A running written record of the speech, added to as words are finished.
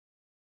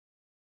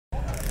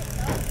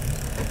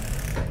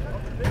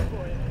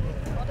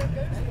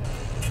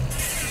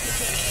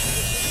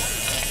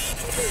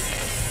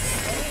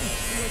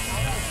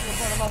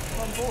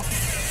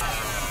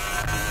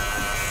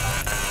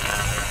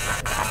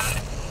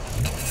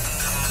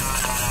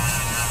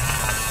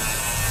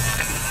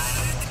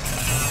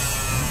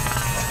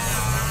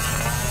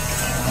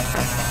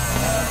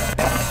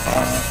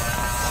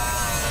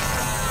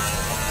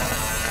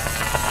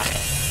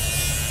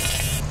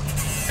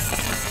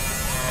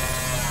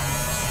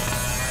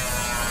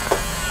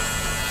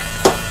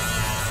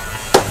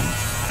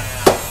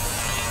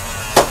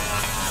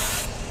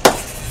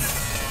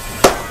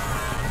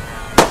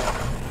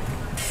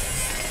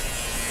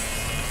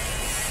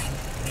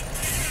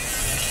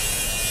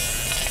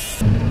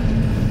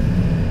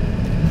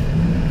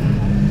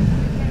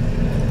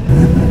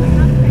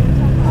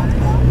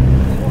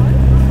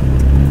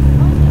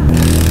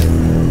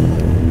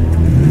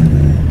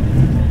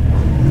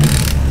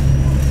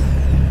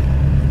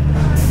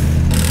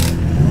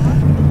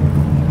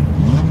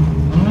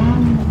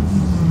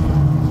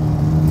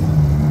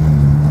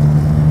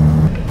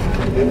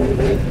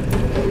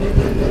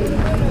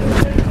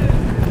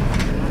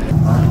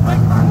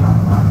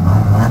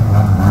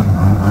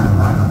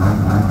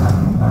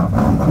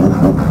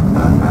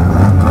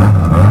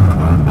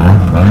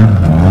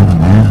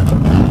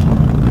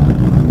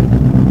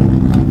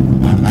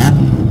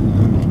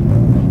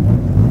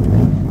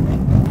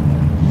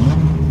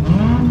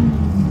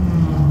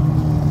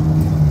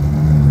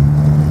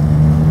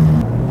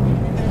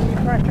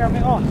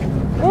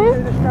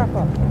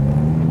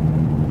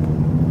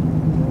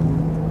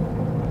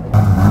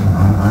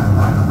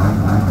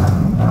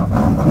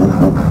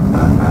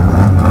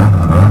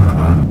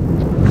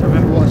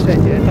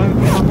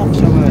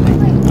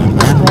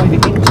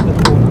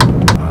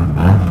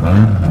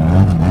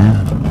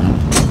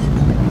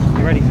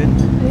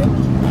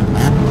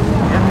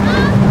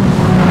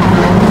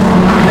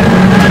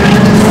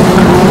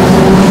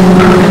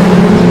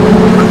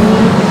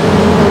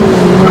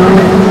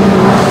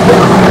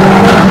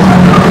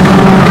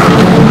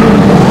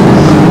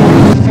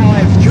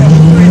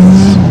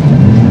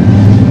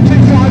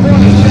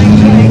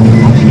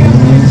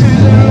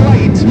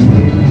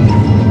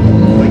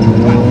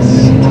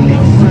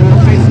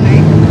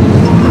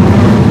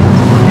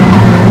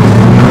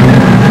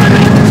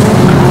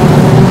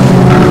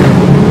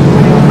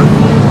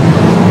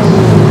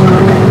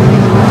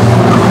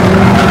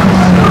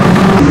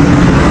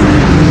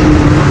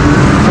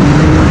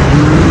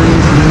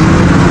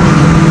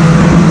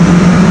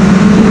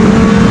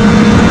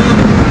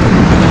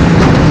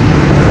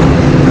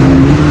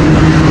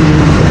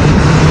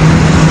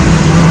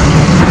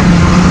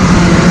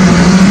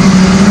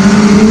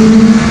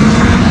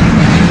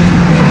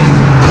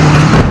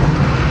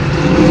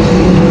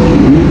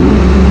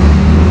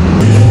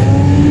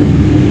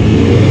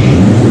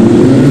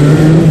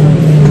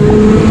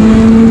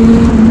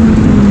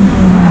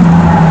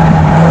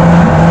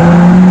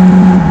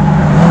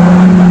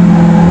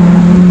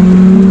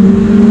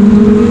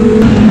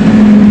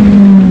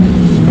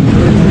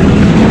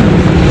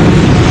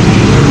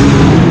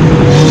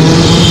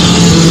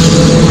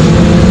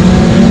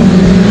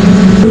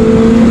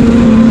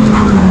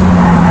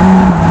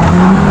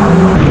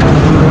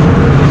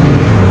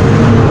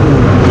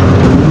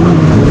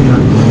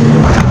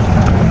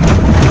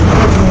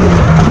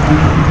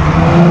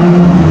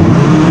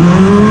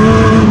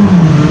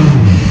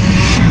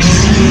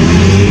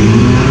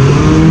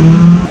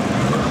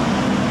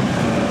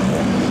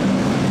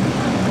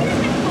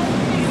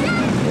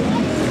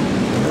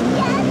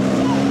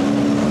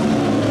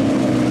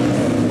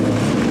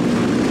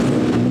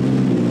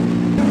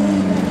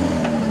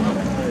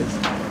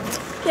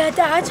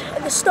Dad,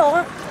 at the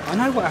start. I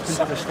know what happens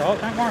at the start,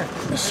 don't worry.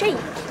 The sheep.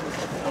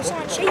 It was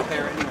like sheep.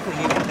 You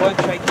weren't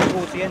shaking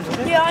towards the end of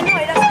it. Yeah, I know,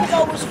 that's because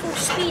I was full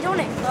speed on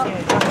it. But...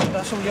 yeah,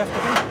 that's all you have to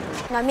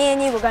do. Now, me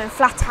and you were going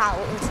flat out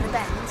into the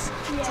bends,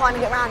 trying to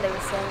get around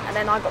everything, and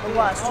then I got the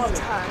worst of the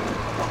turn.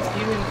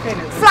 You and Finn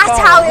at the flat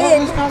start, out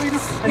in!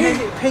 And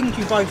then it pinged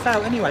you both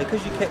out anyway,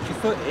 because you kept your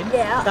foot in.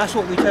 Yeah. That's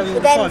what we tell you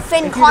all But then the time.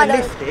 Finn if kind of...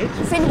 lifted,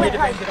 Finn went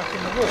like... ended up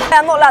in the wall. Yeah,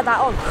 I'm not allowed that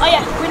on. Oh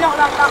yeah, we're not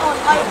allowed that on.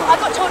 I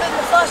got told it in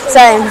the first one.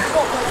 Same.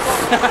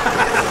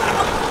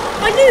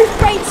 I knew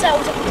brain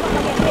cells every time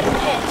I get hit in the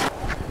head.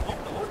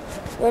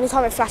 The only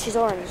time it flashes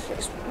orange.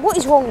 What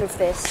is wrong with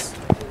this?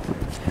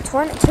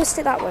 Twist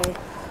it that way.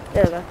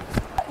 There we go.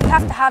 You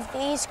have to have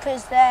these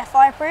because they're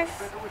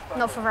fireproof.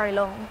 Not for very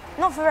long.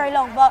 Not for very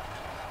long, but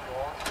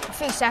A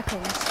few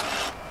seconds.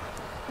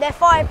 they're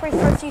fireproof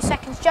for a few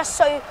seconds, just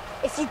so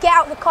if you get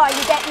out of the car and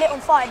you get lit on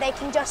fire, they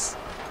can just,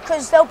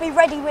 because they'll be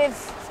ready with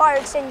fire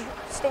extinguishers.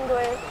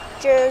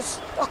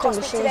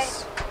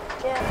 Extinguishers.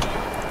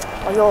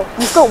 Yeah. Oh,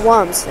 you've got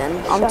worms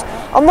then.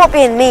 I'm not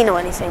being mean or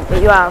anything,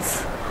 but you have.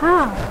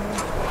 How?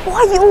 Why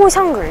are you always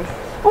hungry?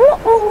 I'm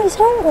not always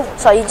hungry.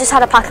 So you just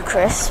had a pack of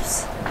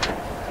crisps?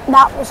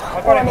 That was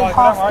already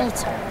half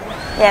eaten.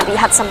 Yeah, but you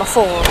had some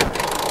before.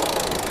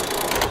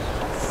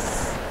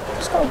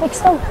 Just got a big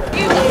stomach.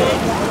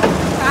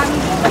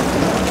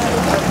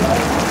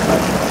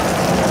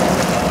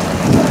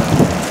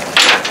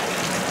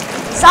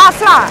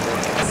 flat?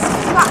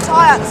 Flat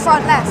tyre at the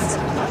front left.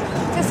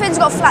 Your Finn's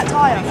got a flat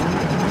tyre.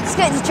 Let's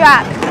get to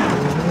Jack.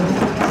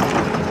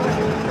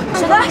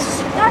 So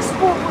that's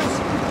what was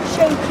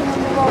shaking on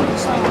the wrong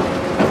side.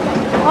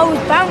 I was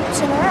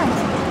bouncing around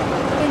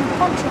in the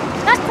country.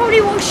 That's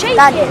probably what was shaking.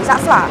 Daddy, is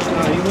that flat? No,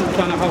 you wouldn't have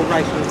done a whole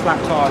race with a flat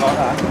tyre like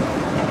that.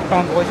 Come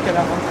on boys, get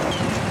that one.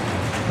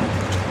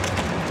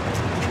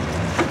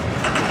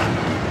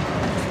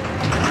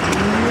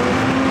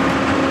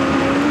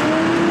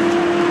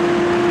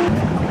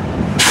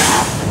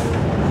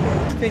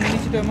 You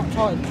need to do it much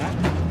tighter than that.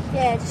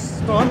 Yeah,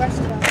 just Go on. the rest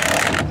of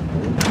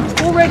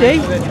it. Already?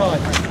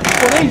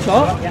 What these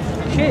lot? Yeah.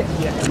 Shit.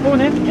 Yeah. Go on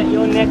then. Yeah,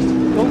 you're next.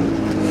 Go on.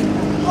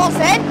 Go on,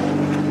 Finn.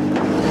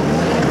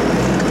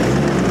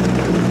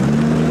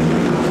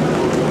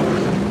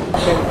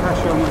 Get the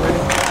pressure on already.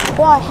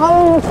 Why? How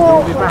long You'll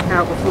until? be back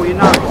out before you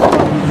know it.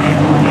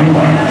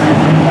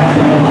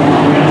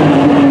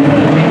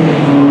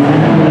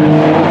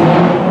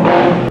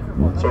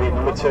 So heat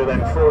number 2 then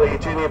for the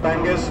junior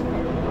bangers.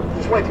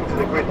 Just waiting for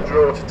the grid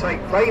draw to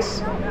take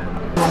place.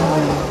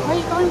 Are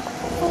you going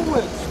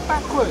forwards,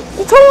 backwards?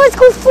 You told me to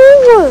go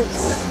forwards.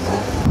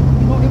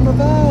 You're not in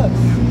reverse.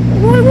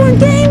 Why won't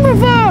get in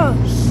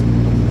reverse?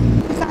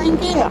 Is that in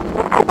gear?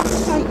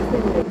 Straight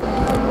forward. You've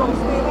got to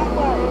steer that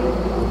way.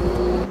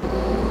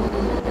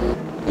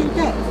 You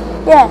get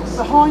Yes.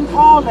 behind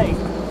Harley.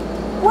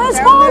 Where's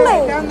Down Harley?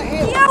 there, down the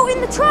hill. He out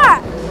in the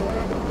track.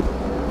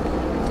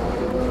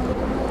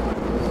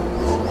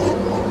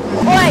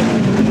 Oi!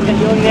 Get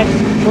your next.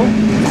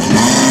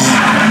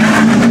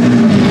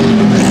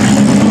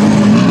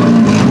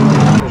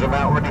 Was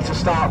about ready to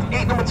start.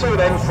 Heat number 2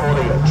 then for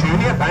the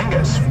junior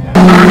bangers.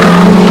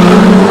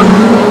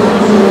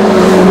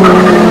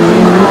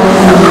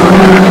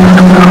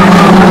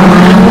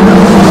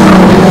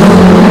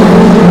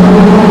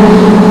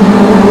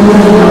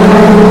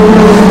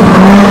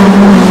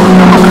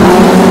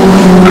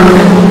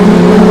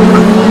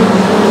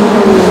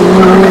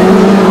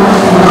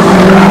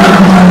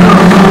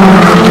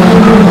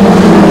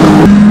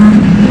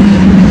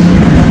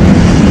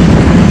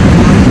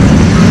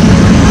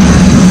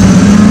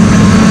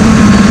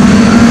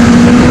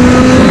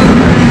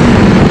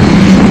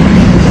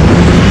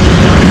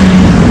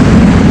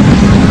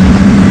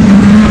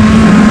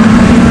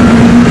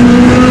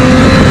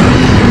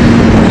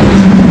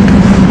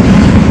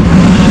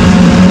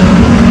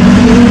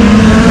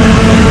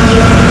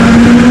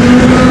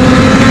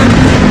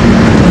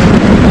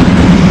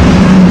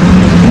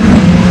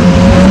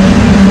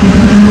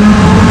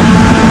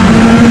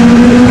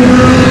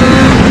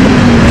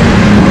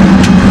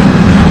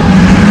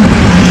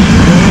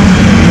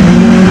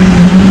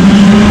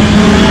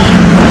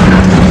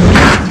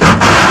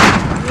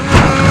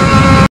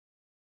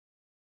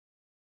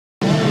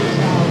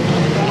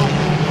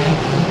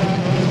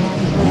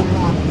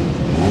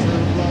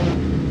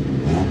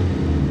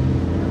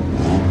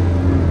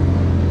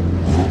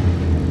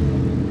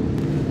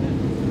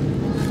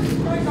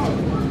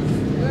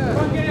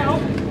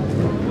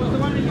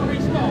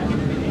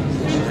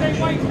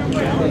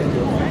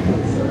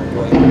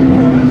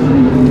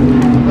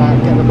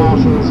 Get the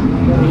marshals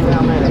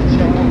down there to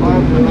check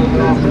over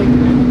McCarthy.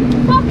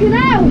 Fucking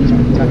hell!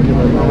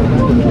 Spectacular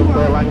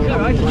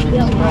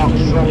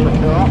sparks from the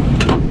car.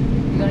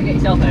 You gotta get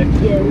yourself out.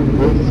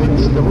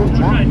 Everything's double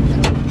tapped.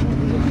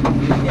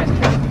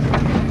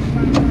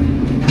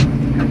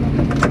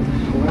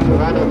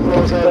 Round of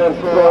applause there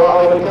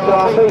for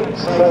McCarthy.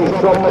 Safe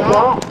from the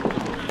car.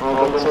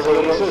 On to the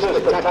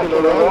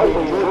spectacular road.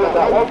 We enjoyed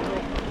that one.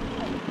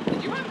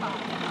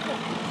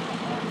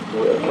 The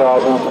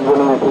car's into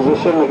winning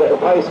position. We get the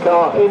pace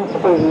car into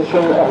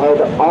position ahead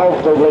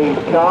of the lead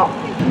car.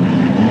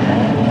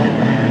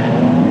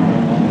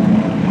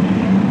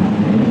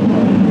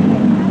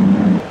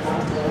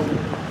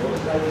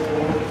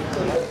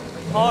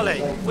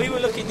 Harley, we were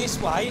looking this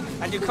way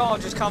and your car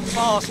just come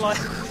past like...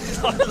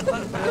 We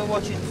were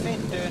watching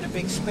Finn doing a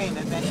big spin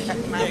and then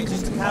yeah,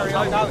 just to carry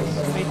on going.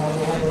 Finn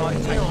was like,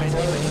 take a minute,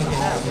 when you get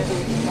out.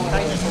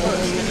 They just push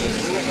and you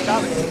keep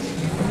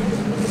going.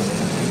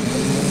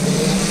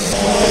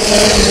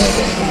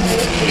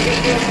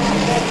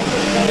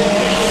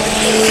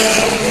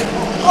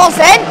 Go on,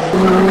 Finn.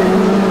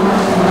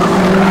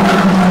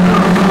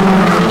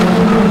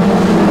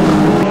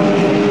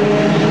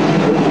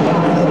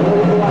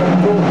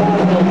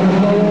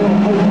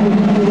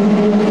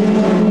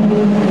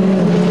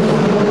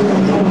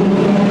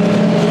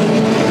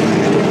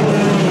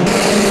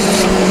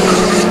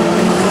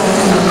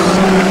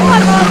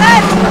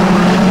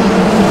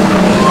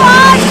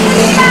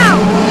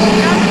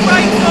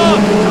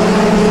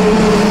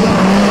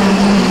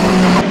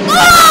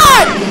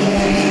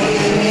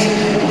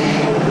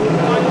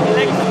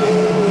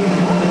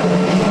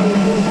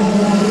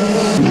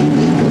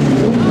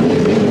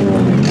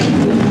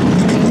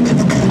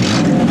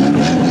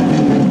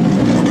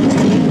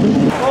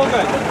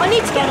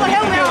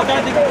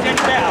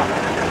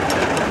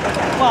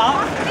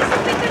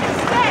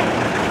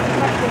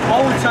 I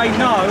would say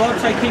no, I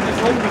would say keep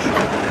it all the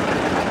shot.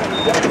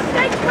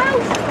 Stage 12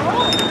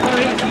 short. Oh,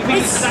 you think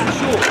it's that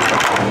short?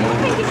 I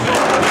think it's short.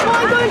 Am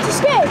I going to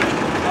skip?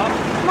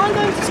 Am I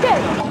going to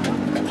skip?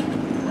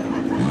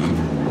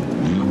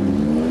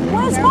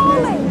 Where's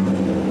Harley?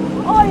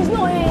 Oh, he's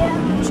not here yet.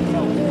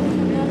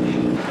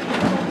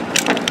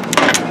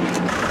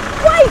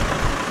 Wait!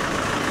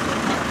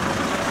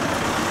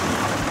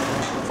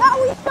 Is that how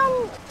we've done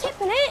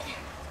tipping it?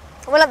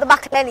 I went at the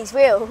back of Lenny's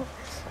wheel.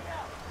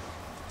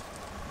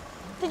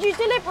 Did you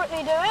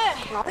deliberately do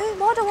it? No,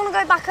 I don't want to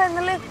go back in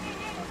the loop.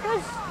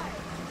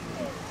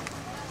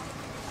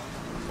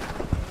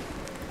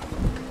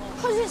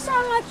 Because it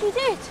sounded like you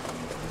did.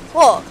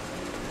 What?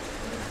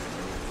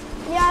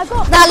 Yeah, I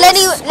got. Now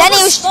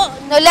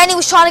Lenny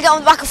was trying to get on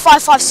the back of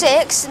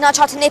 556, and I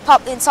tried to nip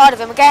up the inside of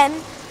him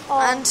again,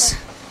 and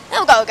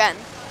he'll go again.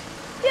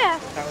 Yeah.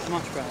 That was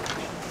much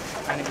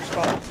better. And it was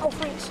fun. Oh,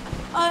 thanks.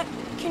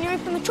 Can you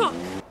open the trunk?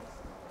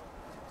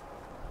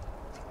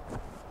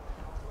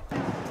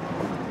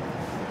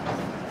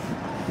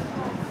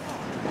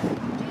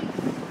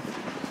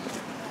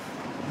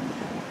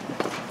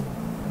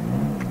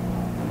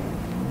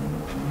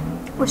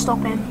 We're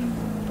stopping.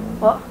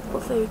 What? For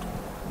food.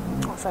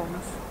 Oh, fair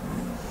enough.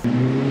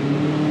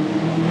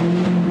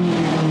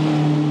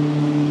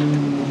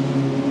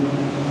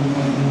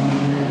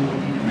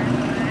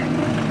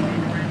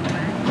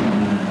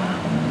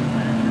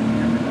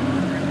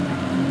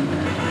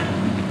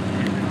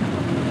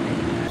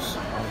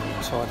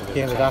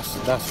 Yeah, but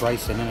that's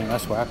racing, isn't it?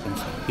 That's what happens.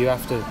 You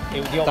have to.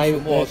 There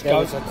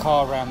was a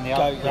car round the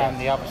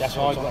other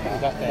side.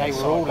 They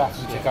were all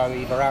having to go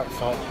either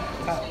outside.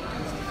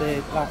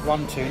 That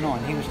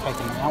 129, he was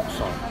taking it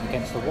outside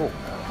against the wall.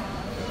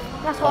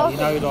 That's what I was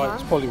thinking, like man.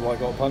 it's probably why I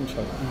got a punch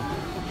on.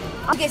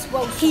 I guess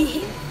well.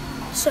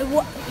 So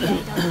what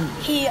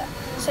he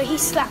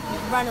slapped me,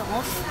 ran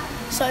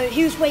off. So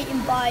he was waiting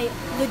by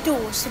the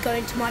doors to go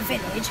into my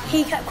village.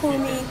 He kept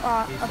calling me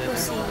a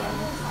pussy and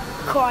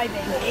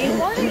crybaby.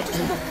 Why don't you just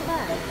look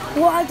there?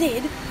 What I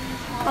did,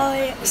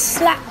 I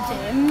slapped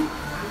him,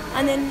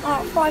 and then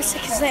 5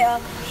 seconds later,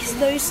 his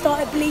nose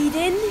started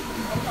bleeding,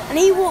 and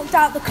he walked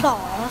out the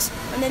class,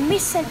 and then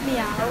Miss sent me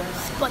out,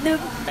 but the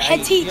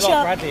head teacher... You're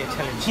like Bradley at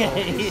telling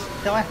stories.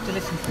 Do I have to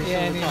listen to this? Yeah,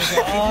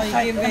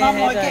 and I'm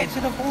like, get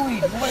to the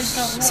point. What is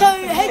that? So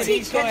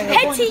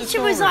head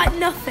teacher was like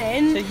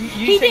nothing. So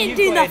he didn't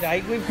do nothing.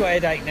 Headache. We've got a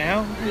headache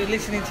now. We're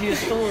listening to your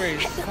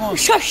stories. Come on.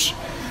 Shush!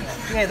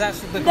 Yeah,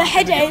 that's The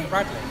headache.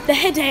 The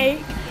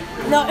headache.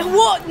 No,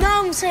 what? No,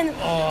 I'm saying.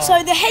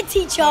 So the head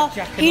teacher,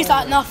 he's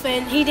like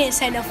nothing. He didn't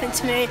say nothing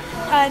to me,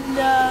 and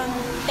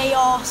they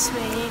asked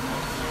me,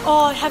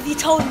 "Oh, have you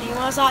told him?"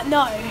 I was like,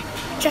 "No,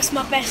 just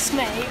my best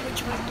mate,"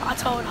 which I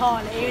told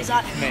Harley. He was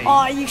like,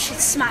 "Oh, you should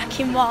smack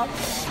him up."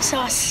 So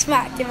I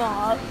smacked him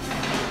up,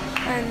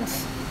 and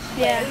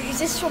yeah. Is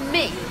this from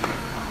me?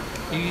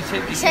 You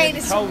saying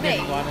this told to me?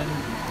 anyone,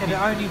 and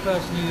the only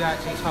person you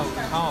actually told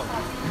was Harley.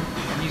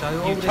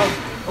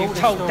 You've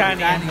told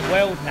Danny and the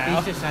world now.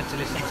 He's just had to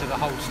listen to the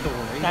whole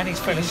story. Danny's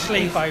fell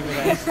asleep over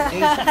there.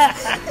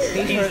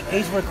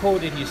 He's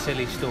recording your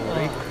silly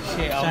story.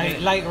 Shit, So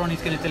later on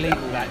he's going to delete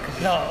all that because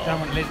he don't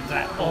want to listen to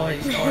that. I'm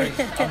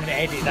going to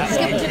edit that.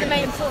 Skip to the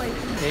main point.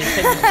 Yeah,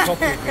 send me a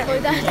copy of it.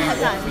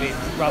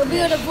 We'll be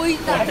able to avoid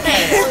that. Rubbish. We'll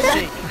be able to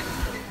avoid that.